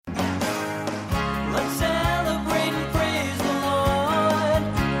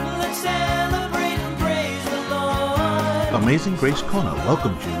Amazing Grace Kona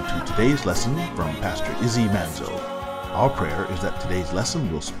welcomes you to today's lesson from Pastor Izzy Manzo. Our prayer is that today's lesson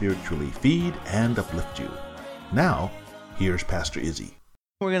will spiritually feed and uplift you. Now, here's Pastor Izzy.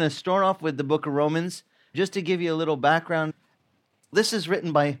 We're going to start off with the book of Romans. Just to give you a little background, this is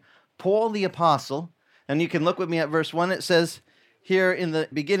written by Paul the Apostle, and you can look with me at verse 1. It says here in the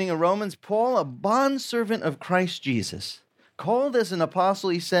beginning of Romans, Paul, a bondservant of Christ Jesus, called as an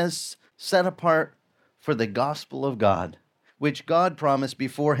apostle, he says, set apart for the gospel of God, which God promised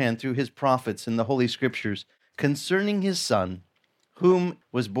beforehand through his prophets in the Holy Scriptures concerning his Son, whom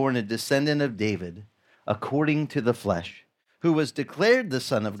was born a descendant of David, according to the flesh, who was declared the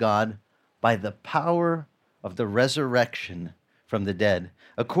Son of God by the power of the resurrection from the dead,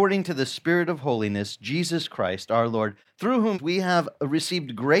 according to the Spirit of holiness, Jesus Christ our Lord, through whom we have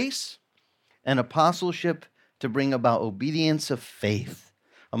received grace and apostleship to bring about obedience of faith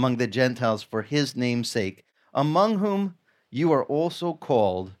among the Gentiles for his name's sake, among whom you are also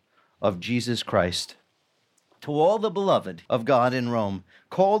called of Jesus Christ. To all the beloved of God in Rome,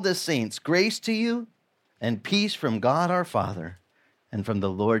 called as saints, grace to you and peace from God our Father and from the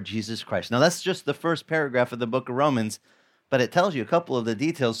Lord Jesus Christ. Now that's just the first paragraph of the book of Romans, but it tells you a couple of the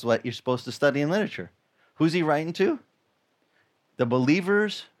details of what you're supposed to study in literature. Who's he writing to? The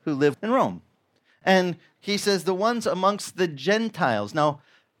believers who live in Rome. And he says the ones amongst the Gentiles. Now,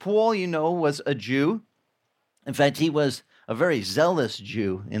 Paul, you know, was a Jew. In fact, he was a very zealous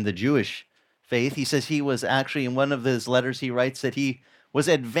Jew in the Jewish faith. He says he was actually, in one of his letters, he writes that he was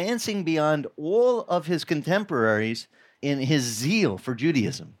advancing beyond all of his contemporaries in his zeal for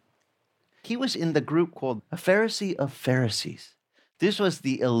Judaism. He was in the group called a Pharisee of Pharisees. This was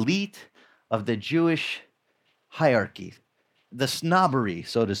the elite of the Jewish hierarchy, the snobbery,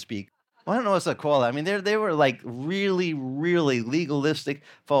 so to speak. Well, I don't know what to call it. I mean, they were like really, really legalistic,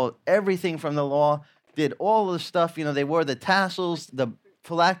 followed everything from the law, did all the stuff. You know, they wore the tassels, the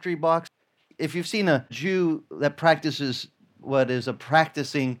phylactery box. If you've seen a Jew that practices what is a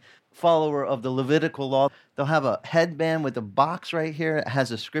practicing follower of the Levitical law, they'll have a headband with a box right here. It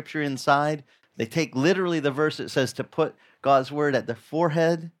has a scripture inside. They take literally the verse that says to put God's word at the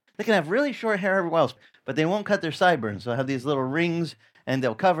forehead. They can have really short hair everywhere else, but they won't cut their sideburns. They'll have these little rings, and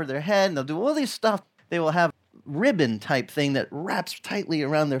they'll cover their head, and they'll do all these stuff. They will have ribbon type thing that wraps tightly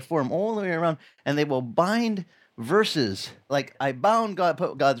around their forearm, all the way around, and they will bind verses. Like, I bound God,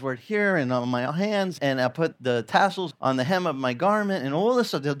 put God's word here and on my hands, and I put the tassels on the hem of my garment, and all this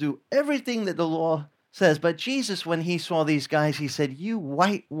stuff. They'll do everything that the law says. But Jesus, when he saw these guys, he said, you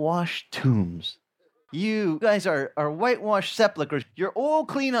whitewashed tombs. You guys are whitewashed sepulchres. You're all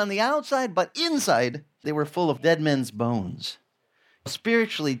clean on the outside, but inside, they were full of dead men's bones.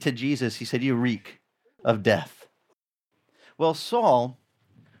 Spiritually, to Jesus, he said, you reek of death. Well, Saul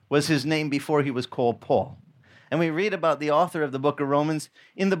was his name before he was called Paul. And we read about the author of the book of Romans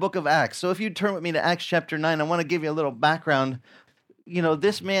in the book of Acts. So if you turn with me to Acts chapter 9, I want to give you a little background. You know,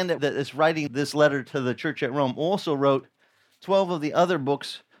 this man that is writing this letter to the church at Rome also wrote 12 of the other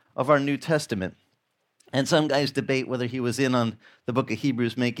books of our New Testament. And some guys debate whether he was in on the book of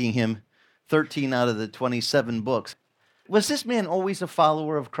Hebrews, making him 13 out of the 27 books. Was this man always a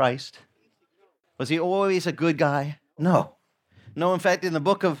follower of Christ? Was he always a good guy? No. No, in fact, in the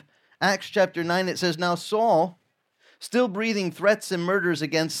book of Acts chapter 9, it says, now Saul, still breathing threats and murders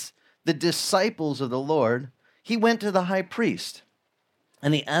against the disciples of the Lord, he went to the high priest,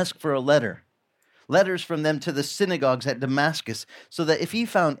 and he asked for letters from them to the synagogues at Damascus, so that if he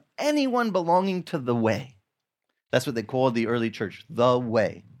found anyone belonging to the way, that's what they called the early church, the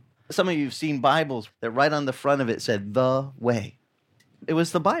way. Some of you have seen Bibles that right on the front of it said, the way. It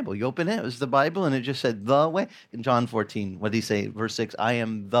was the Bible. You open it, it was the Bible, and it just said, the way. In John 14, what did he say? Verse 6, I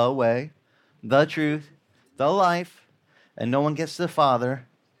am the way, the truth, the life, and no one gets to the Father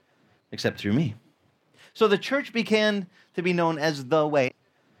except through me. So the church began to be known as the way.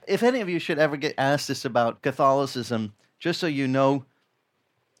 If any of you should ever get asked this about Catholicism, just so you know,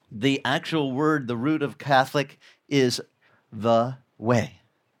 the actual word, the root of Catholic, is the way.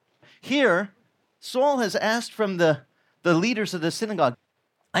 Here, Saul has asked from the leaders of the synagogue,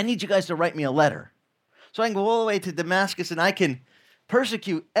 I need you guys to write me a letter so I can go all the way to Damascus and I can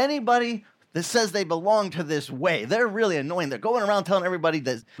persecute anybody that says they belong to this way. They're really annoying. They're going around telling everybody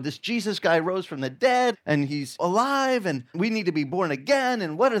that this Jesus guy rose from the dead and he's alive and we need to be born again.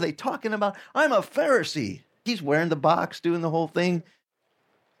 And what are they talking about? I'm a Pharisee. He's wearing the box, doing the whole thing.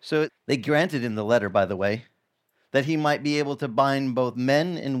 So they granted him the letter, by the way, that he might be able to bind both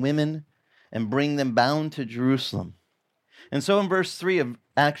men and women and bring them bound to Jerusalem. And so in verse 3 of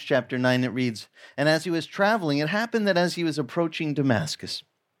Acts chapter 9, it reads, and as he was traveling, it happened that as he was approaching Damascus,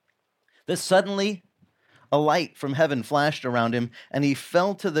 that suddenly a light from heaven flashed around him, and he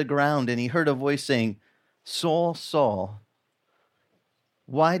fell to the ground, and he heard a voice saying, Saul, Saul,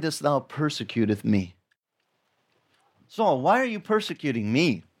 why dost thou persecutest me? Saul, why are you persecuting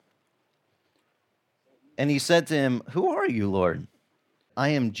me? And he said to him, Who are you, Lord? I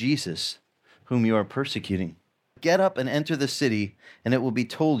am Jesus, whom you are persecuting. Get up and enter the city, and it will be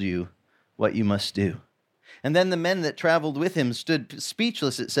told you what you must do. And then the men that traveled with him stood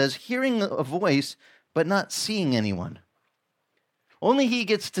speechless, it says, hearing a voice, but not seeing anyone. Only he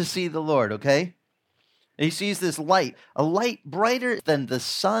gets to see the Lord, okay? He sees this light, a light brighter than the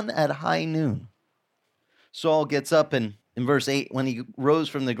sun at high noon. Saul gets up, and in verse 8, when he rose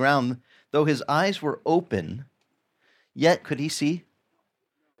from the ground, though his eyes were open, yet could he see?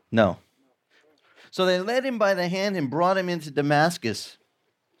 No. So they led him by the hand and brought him into Damascus.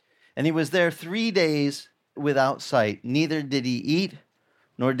 And he was there 3 days without sight. Neither did he eat,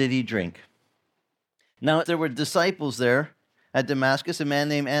 nor did he drink. Now there were disciples there at Damascus, a man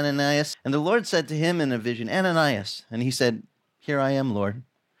named Ananias. And the Lord said to him in a vision, Ananias. And he said, Here I am, Lord.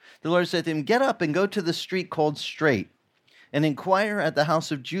 The Lord said to him, Get up and go to the street called Straight, and inquire at the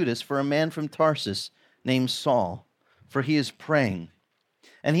house of Judas for a man from Tarsus named Saul, for he is praying.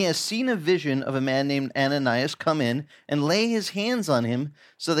 And he has seen a vision of a man named Ananias come in and lay his hands on him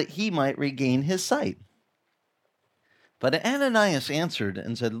so that he might regain his sight. But Ananias answered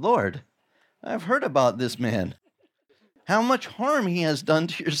and said, Lord, I've heard about this man, how much harm he has done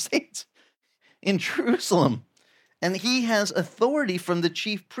to your saints in Jerusalem. And he has authority from the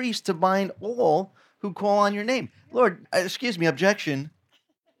chief priest to bind all who call on your name. Lord, excuse me, objection.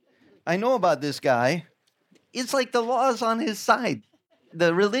 I know about this guy. It's like the law is on his side.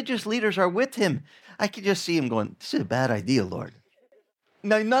 The religious leaders are with him. I could just see him going, This is a bad idea, Lord.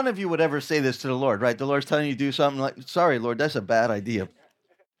 Now, none of you would ever say this to the Lord, right? The Lord's telling you to do something like, sorry, Lord, that's a bad idea.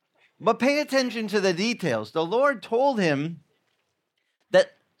 But pay attention to the details. The Lord told him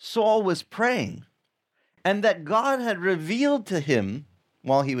that Saul was praying and that God had revealed to him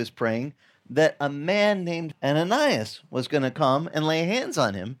while he was praying that a man named Ananias was going to come and lay hands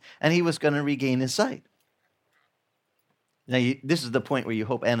on him and he was going to regain his sight. Now, this is the point where you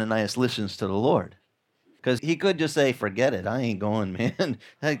hope Ananias listens to the Lord. Because he could just say, forget it, I ain't going, man.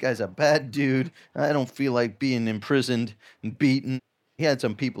 That guy's a bad dude. I don't feel like being imprisoned and beaten. He had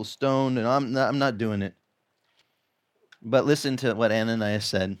some people stoned, and I'm not doing it. But listen to what Ananias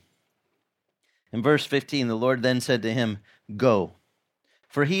said. In verse 15, the Lord then said to him, Go,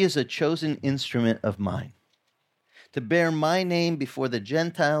 for he is a chosen instrument of mine, to bear my name before the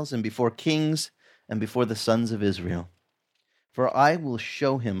Gentiles and before kings and before the sons of Israel. For I will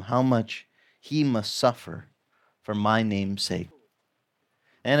show him how much he must suffer for my name's sake.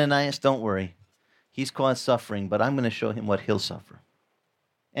 Ananias, don't worry. He's caused suffering, but I'm going to show him what he'll suffer.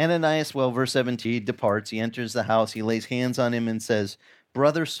 Ananias, well, verse 17, he departs. He enters the house. He lays hands on him and says,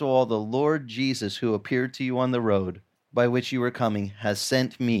 Brother Saul, the Lord Jesus, who appeared to you on the road by which you were coming, has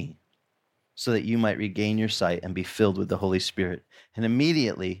sent me so that you might regain your sight and be filled with the Holy Spirit. And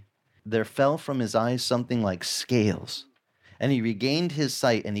immediately there fell from his eyes something like scales. And he regained his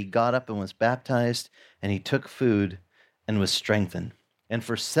sight, and he got up and was baptized, and he took food and was strengthened. And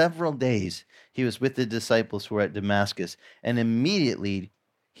for several days he was with the disciples who were at Damascus. And immediately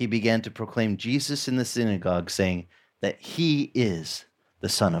he began to proclaim Jesus in the synagogue, saying that he is the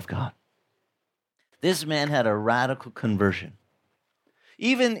Son of God. This man had a radical conversion.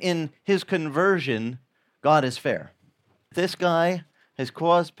 Even in his conversion, God is fair. This guy has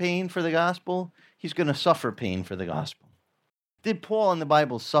caused pain for the gospel. He's going to suffer pain for the gospel. Did Paul in the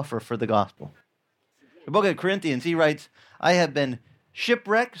Bible suffer for the gospel? The book of Corinthians, he writes, I have been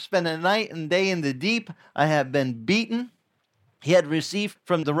shipwrecked, spent a night and day in the deep. I have been beaten. He had received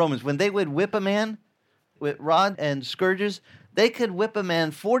from the Romans. When they would whip a man with rod and scourges, they could whip a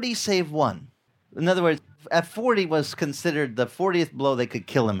man 40 save one. In other words, at 40 was considered the 40th blow they could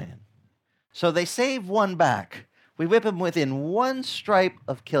kill a man. So they save one back. We whip him within one stripe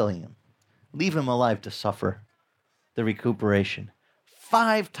of killing him. Leave him alive to suffer the recuperation.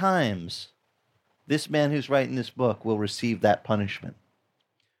 5 times this man who's writing this book will receive that punishment.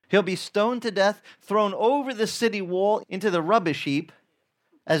 He'll be stoned to death, thrown over the city wall into the rubbish heap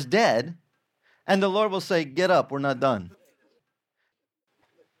as dead, and the Lord will say, Get up, we're not done.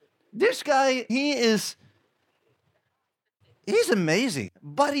 This guy, he's amazing,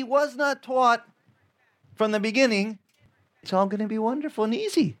 but he was not taught from the beginning, it's all going to be wonderful and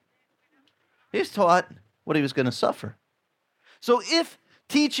easy. He's taught what he was going to suffer. So if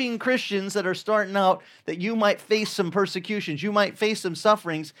teaching Christians that are starting out that you might face some persecutions, you might face some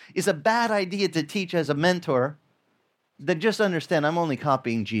sufferings, is a bad idea to teach as a mentor, then just understand I'm only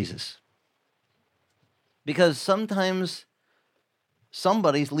copying Jesus. Because sometimes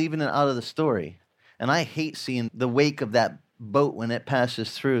somebody's leaving it out of the story. And I hate seeing the wake of that boat when it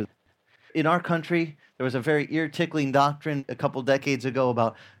passes through. In our country, there was a very ear-tickling doctrine a couple decades ago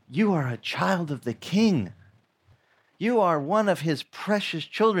about you are a child of the king. You are one of his precious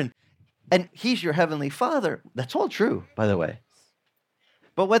children. And he's your heavenly father. That's all true, by the way.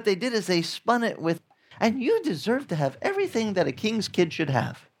 But what they did is they spun it with, and you deserve to have everything that a king's kid should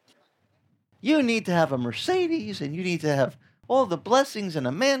have. You need to have a Mercedes, and you need to have all the blessings and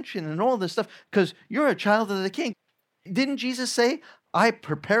a mansion and all this stuff because you're a child of the king. Didn't Jesus say, I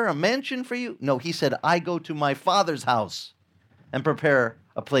prepare a mansion for you? No, he said, I go to my Father's house and prepare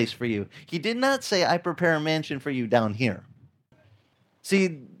a place for you. He did not say, I prepare a mansion for you down here.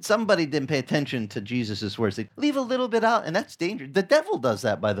 See, somebody didn't pay attention to Jesus' words. They leave a little bit out, and that's dangerous. The devil does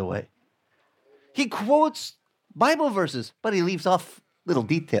that, by the way. He quotes Bible verses, but he leaves off little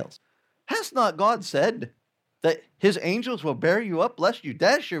details. Has not God said that his angels will bear you up lest you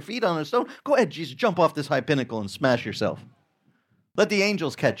dash your feet on a stone? Go ahead, Jesus, jump off this high pinnacle and smash yourself. Let the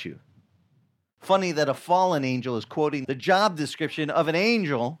angels catch you. Funny that a fallen angel is quoting the job description of an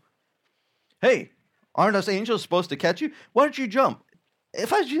angel. Hey, aren't us angels supposed to catch you? Why don't you jump?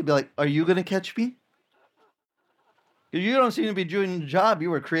 If I was you, I'd be like, are you going to catch me? Because you don't seem to be doing the job you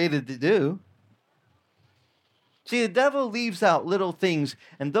were created to do. See, the devil leaves out little things,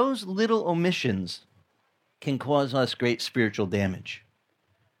 and those little omissions can cause us great spiritual damage.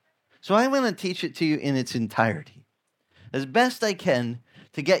 So I want to teach it to you in its entirety, as best I can,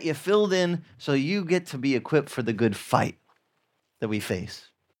 to get you filled in so you get to be equipped for the good fight that we face.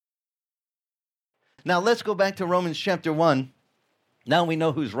 Now let's go back to Romans chapter 1. Now we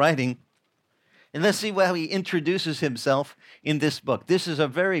know who's writing. And let's see how he introduces himself in this book. This is a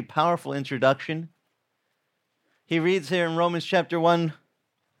very powerful introduction. He reads here in Romans chapter 1,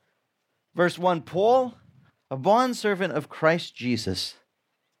 verse 1, Paul, a bondservant of Christ Jesus.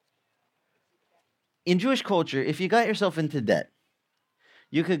 In Jewish culture, if you got yourself into debt,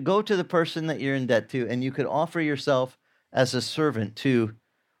 you could go to the person that you're in debt to, and you could offer yourself as a servant to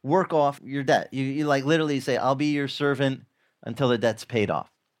work off your debt. You like literally say, I'll be your servant until the debt's paid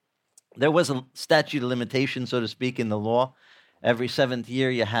off. There was a statute of limitation, so to speak, in the law. Every 7th year,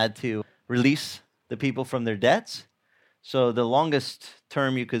 you had to release the people from their debts. So the longest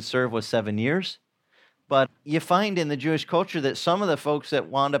term you could serve was 7 years. But you find in the Jewish culture that some of the folks that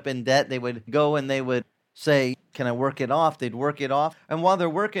wound up in debt, they would go and they would say, can I work it off? They'd work it off. And while they're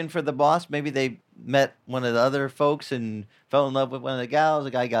working for the boss, maybe they met one of the other folks and fell in love with one of the gals.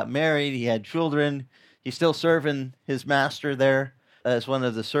 The guy got married. He had children. He's still serving his master there as one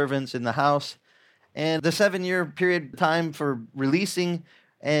of the servants in the house. And the 7-year period time for releasing,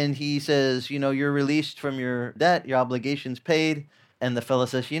 and he says, you're released from your debt, your obligation's paid. And the fellow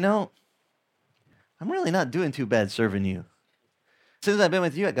says, I'm really not doing too bad serving you. Since I've been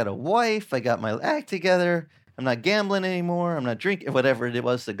with you, I got a wife, I got my act together, I'm not gambling anymore, I'm not drinking, whatever it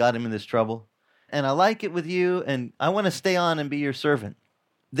was that got him in this trouble. And I like it with you, and I want to stay on and be your servant.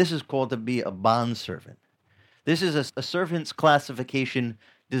 This is called to be a bondservant. This is a servant's classification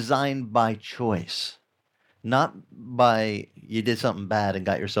designed by choice, not by you did something bad and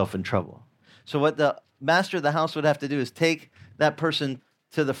got yourself in trouble. So what the master of the house would have to do is take that person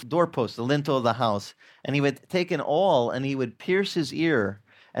to the doorpost, the lintel of the house, and he would take an awl and he would pierce his ear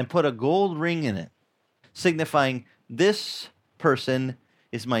and put a gold ring in it, signifying this person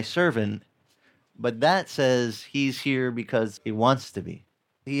is my servant, but that says he's here because he wants to be.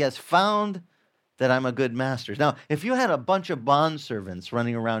 He has found that I'm a good master. Now, if you had a bunch of bondservants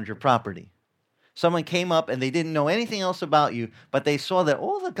running around your property, someone came up and they didn't know anything else about you, but they saw that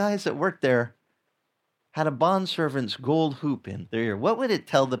all the guys that worked there had a bondservant's gold hoop in their ear, what would it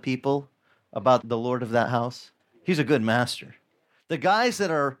tell the people about the Lord of that house? He's a good master. The guys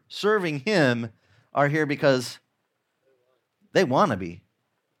that are serving him are here because they want to be.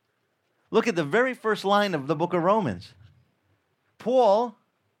 Look at the very first line of the book of Romans. Paul,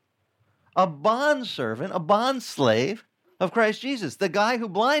 a bondservant, a bondslave of Christ Jesus, the guy who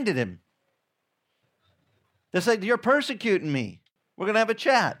blinded him. They said, you're persecuting me. We're going to have a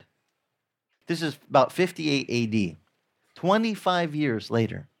chat. This is about 58 AD, 25 years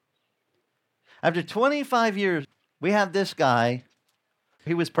later. After 25 years, we have this guy.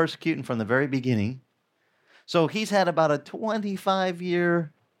 He was persecuting from the very beginning. So he's had about a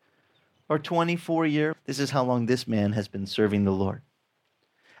 25-year or 24-year. This is how long this man has been serving the Lord.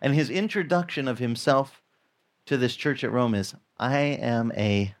 And his introduction of himself to this church at Rome is, I am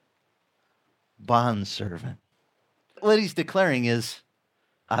a bondservant. What he's declaring is,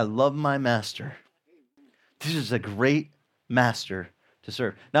 I love my master. This is a great master to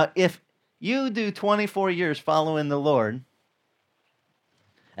serve. Now, if You do 24 years following the Lord,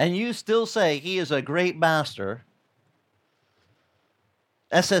 and you still say he is a great master.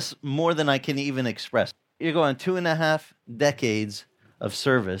 That's more than I can even express. You're going 2.5 decades of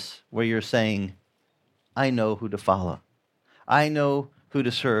service where you're saying, I know who to follow. I know who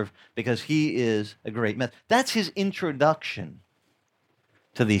to serve because he is a great man. That's his introduction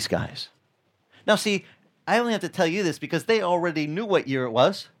to these guys. Now, see, I only have to tell you this because they already knew what year it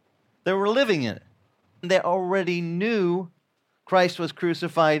was. They were living in it. They already knew Christ was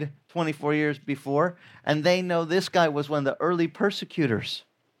crucified 24 years before, and they know this guy was one of the early persecutors.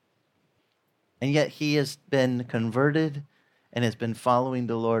 And yet he has been converted and has been following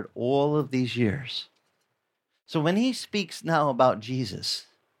the Lord all of these years. So when he speaks now about Jesus,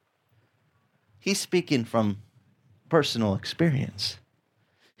 he's speaking from personal experience.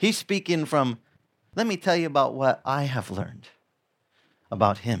 He's speaking from, let me tell you about what I have learned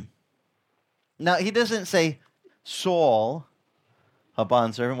about him. Now, he doesn't say Saul, a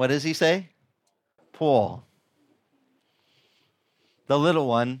bondservant. What does he say? Paul, the little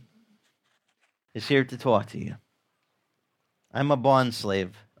one, is here to talk to you. I'm a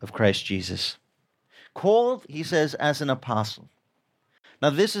bondslave of Christ Jesus. Called, he says, as an apostle. Now,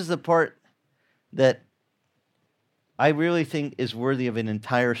 this is the part that I really think is worthy of an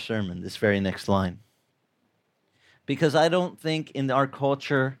entire sermon, this very next line. Because I don't think in our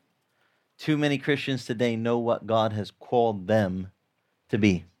culture, too many Christians today know what God has called them to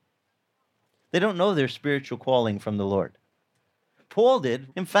be. They don't know their spiritual calling from the Lord. Paul did.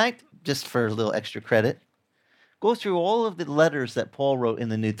 In fact, just for a little extra credit, go through all of the letters that Paul wrote in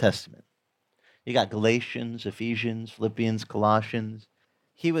the New Testament. You got Galatians, Ephesians, Philippians, Colossians.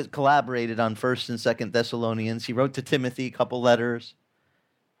 He was collaborated on 1st and 2nd Thessalonians. He wrote to Timothy a couple letters.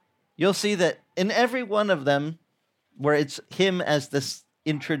 You'll see that in every one of them, where it's him as this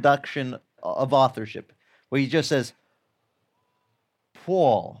introduction of authorship, where he just says,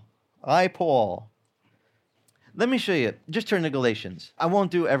 Paul, I, Paul. Let me show you. Just turn to Galatians. I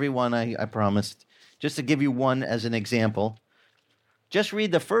won't do every one, I promised. Just to give you one as an example. Just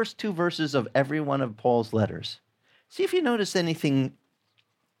read the first 2 verses of every one of Paul's letters. See if you notice anything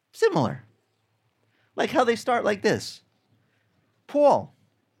similar. Like how they start like this. Paul,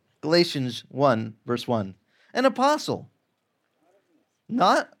 Galatians 1, verse 1, an apostle,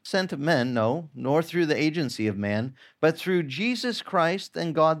 not sent of men, no, nor through the agency of man, but through Jesus Christ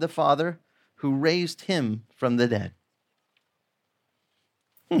and God the Father, who raised him from the dead.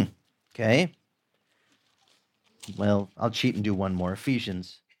 Okay. Well, I'll cheat and do one more.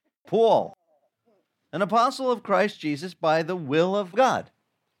 Ephesians. Paul, an apostle of Christ Jesus by the will of God.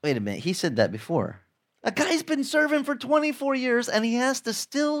 Wait a minute, he said that before. A guy's been serving for 24 years, and he has to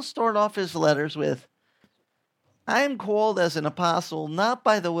still start off his letters with, I am called as an apostle, not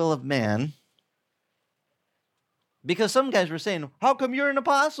by the will of man. Because some guys were saying, how come you're an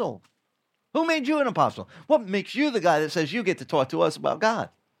apostle? Who made you an apostle? What makes you the guy that says you get to talk to us about God?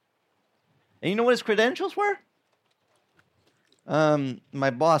 And you know what his credentials were? My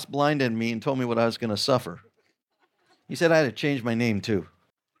boss blinded me and told me what I was going to suffer. He said I had to change my name too.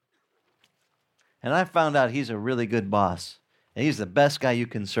 And I found out he's a really good boss. And he's the best guy you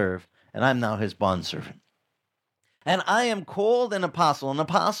can serve. And I'm now his bondservant. And I am called an apostle. An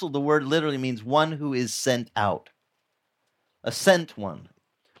apostle, the word literally means one who is sent out. A sent one.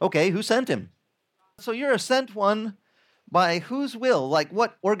 Okay, who sent him? So you're a sent one by whose will? Like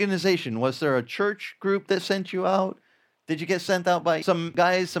what organization? Was there a church group that sent you out? Did you get sent out by some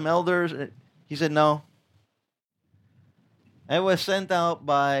guys, some elders? He said, no. I was sent out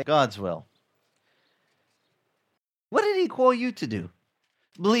by God's will. What did he call you to do?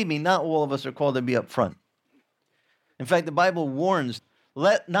 Believe me, not all of us are called to be up front. In fact, the Bible warns,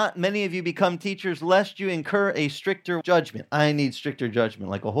 let not many of you become teachers, lest you incur a stricter judgment. I need stricter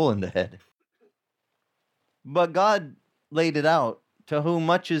judgment, like a hole in the head. But God laid it out, to whom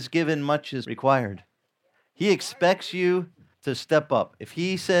much is given, much is required. He expects you to step up. If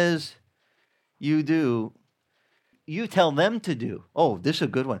he says you do, you tell them to do. Oh, this is a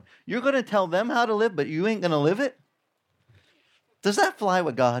good one. You're going to tell them how to live, but you ain't going to live it? Does that fly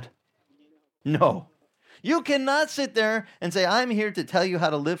with God? No. You cannot sit there and say, I'm here to tell you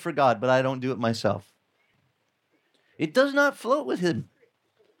how to live for God, but I don't do it myself. It does not float with him.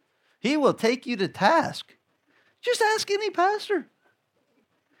 He will take you to task. Just ask any pastor.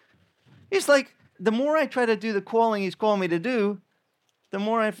 It's like, the more I try to do the calling he's calling me to do, the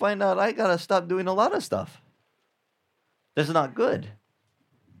more I find out I got to stop doing a lot of stuff that's not good.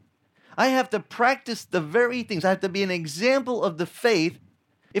 I have to practice the very things. I have to be an example of the faith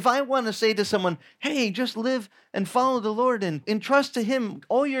If I want to say to someone, hey, just live and follow the Lord and entrust to Him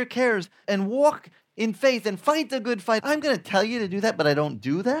all your cares and walk in faith and fight the good fight, I'm going to tell you to do that, but I don't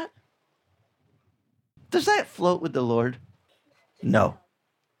do that? Does that float with the Lord? No.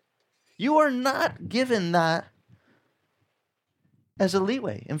 You are not given that as a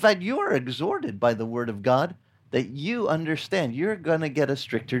leeway. In fact, you are exhorted by the Word of God that you understand you're going to get a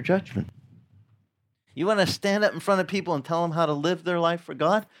stricter judgment. You want to stand up in front of people and tell them how to live their life for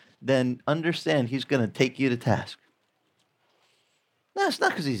God? Then understand He's going to take you to task. No, it's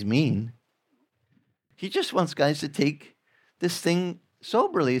not because He's mean. He just wants guys to take this thing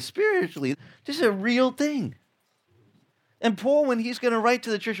soberly, spiritually. This is a real thing. And Paul, when he's going to write to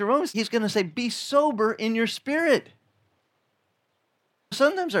the church of Romans, he's going to say, be sober in your spirit.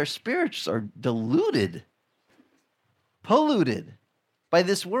 Sometimes our spirits are diluted, polluted by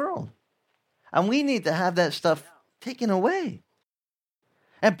this world. And we need to have that stuff taken away.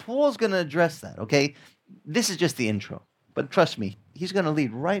 And Paul's going to address that, okay? This is just the intro. But trust me, he's going to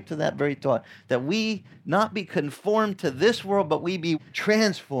lead right to that very thought, that we not be conformed to this world, but we be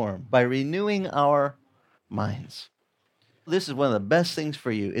transformed by renewing our minds. This is one of the best things for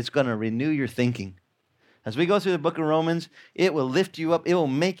you. It's going to renew your thinking. As we go through the book of Romans, it will lift you up. It will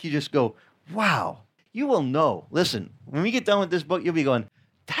make you just go, wow. You will know. Listen, when we get done with this book, you'll be going,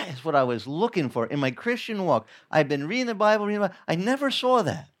 that is what I was looking for in my Christian walk. I've been reading the Bible. I never saw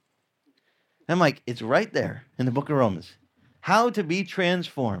that. I'm like, it's right there in the book of Romans. How to be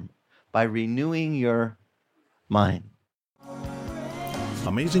transformed by renewing your mind.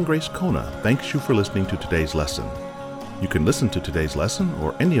 Amazing Grace Kona thanks you for listening to today's lesson. You can listen to today's lesson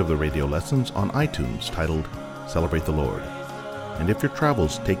or any of the radio lessons on iTunes titled Celebrate the Lord. And if your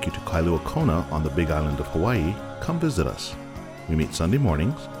travels take you to Kailua Kona on the Big Island of Hawaii, come visit us. We meet Sunday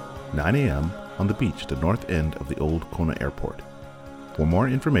mornings, 9 a.m. on the beach at the north end of the old Kona Airport. For more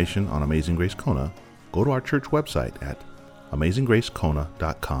information on Amazing Grace Kona, go to our church website at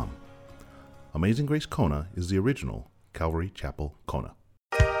amazinggracekona.com. Amazing Grace Kona is the original Calvary Chapel Kona.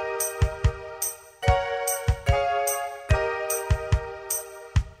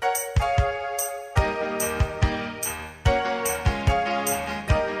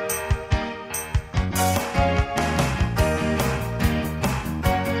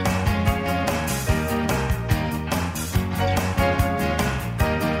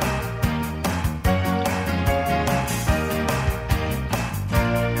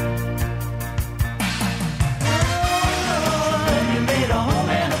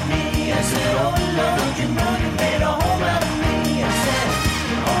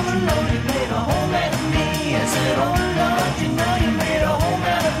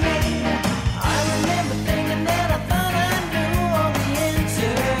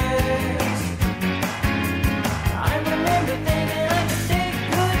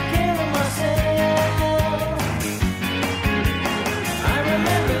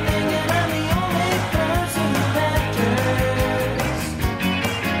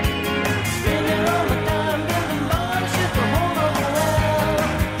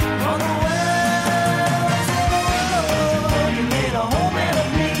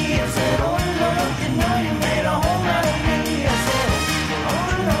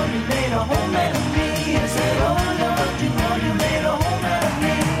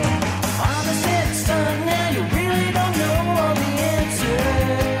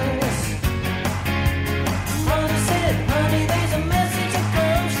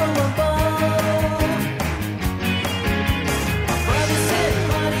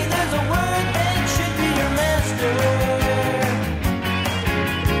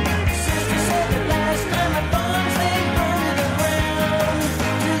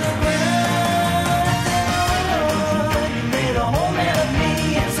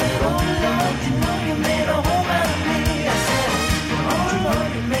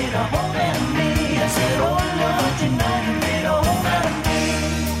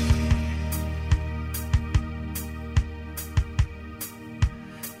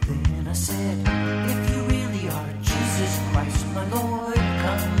 Then I said, if you really are Jesus Christ, my Lord,